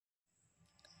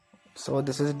So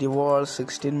this is DeWalt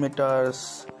 16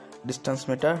 meters distance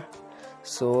meter.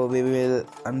 So we will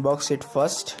unbox it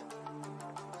first.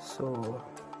 So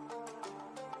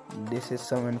this is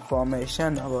some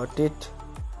information about it.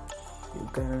 You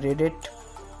can read it.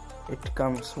 It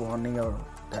comes warning or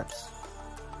that's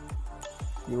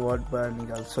DeWalt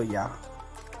burning also, yeah.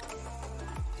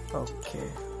 Okay.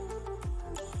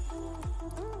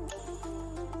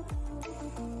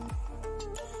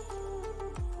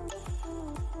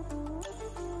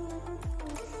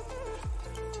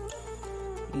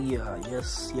 Yeah,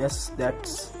 yes,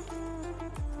 that's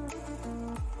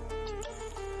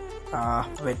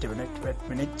wait a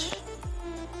minute.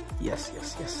 Yes.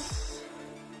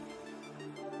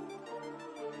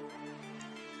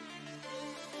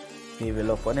 We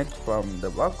will open it from the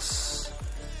box.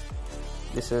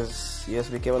 This is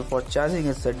USB cable for charging.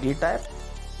 It's a D type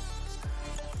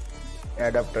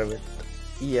adapter with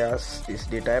this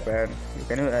D type, and you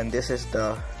can use, and this is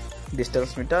the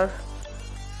distance meter.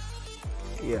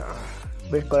 Yeah,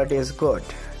 build quality is good.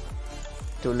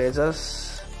 2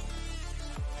 lasers.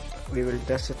 We will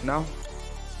test it now.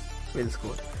 Feels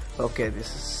good. Okay,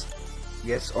 this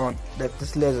is on. That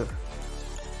is laser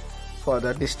for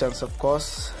the distance, of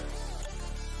course.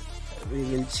 We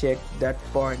will check that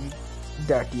point.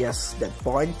 That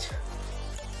point.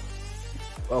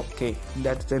 Okay,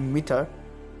 that's the meter.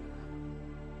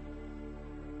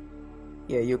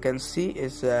 Yeah, you can see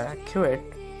it's accurate.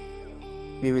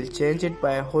 We will change it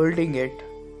by holding it.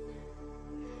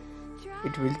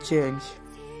 It will change.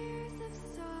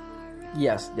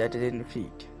 Yes, that is in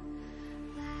feet.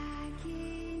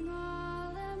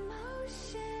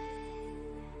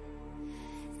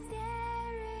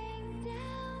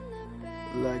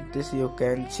 Like this you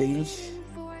can change.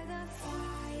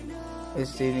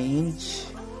 It's in inch.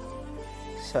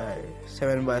 Sorry,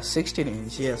 7 by 16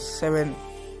 inch. Yes, 7.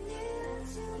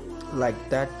 Like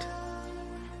that.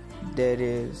 There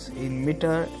is in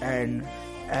meter, and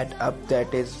at up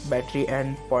that is battery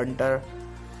and pointer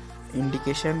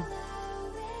indication.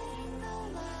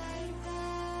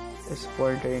 It's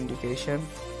pointer indication,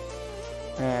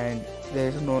 and there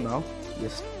is no now.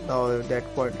 Yes, now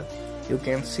that pointer you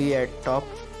can see at top,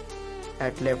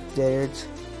 at left there is,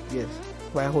 yes,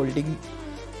 by holding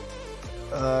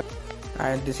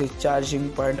and this is charging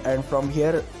point, and from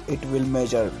here it will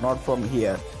measure, not from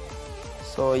here.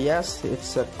 So yes,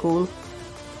 it's cool.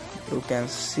 You can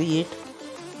see it.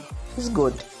 It's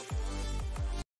good.